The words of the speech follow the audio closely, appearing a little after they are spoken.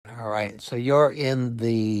right. So you're in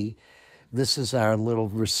this is our little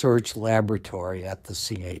research laboratory at the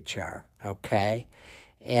CHR, okay?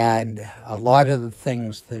 And a lot of the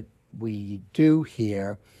things that we do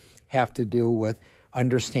here have to do with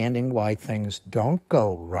understanding why things don't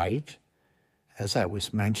go right. As I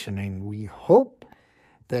was mentioning, we hope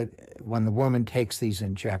that when the woman takes these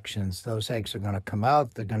injections, those eggs are going to come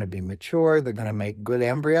out, they're going to be mature, they're going to make good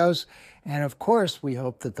embryos. And of course, we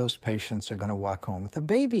hope that those patients are going to walk home with a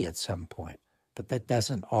baby at some point. But that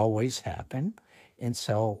doesn't always happen. And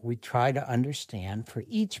so we try to understand for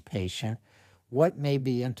each patient what may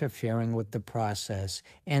be interfering with the process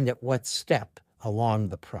and at what step along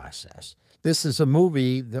the process. This is a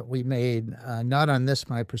movie that we made, not on this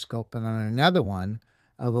microscope, but on another one,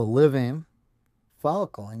 of a living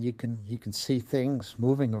follicle, and you can see things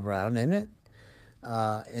moving around in it.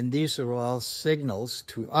 And these are all signals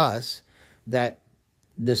to us that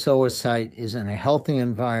this oocyte is in a healthy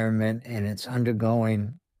environment and it's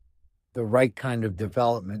undergoing the right kind of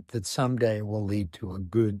development that someday will lead to a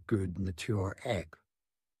good mature egg.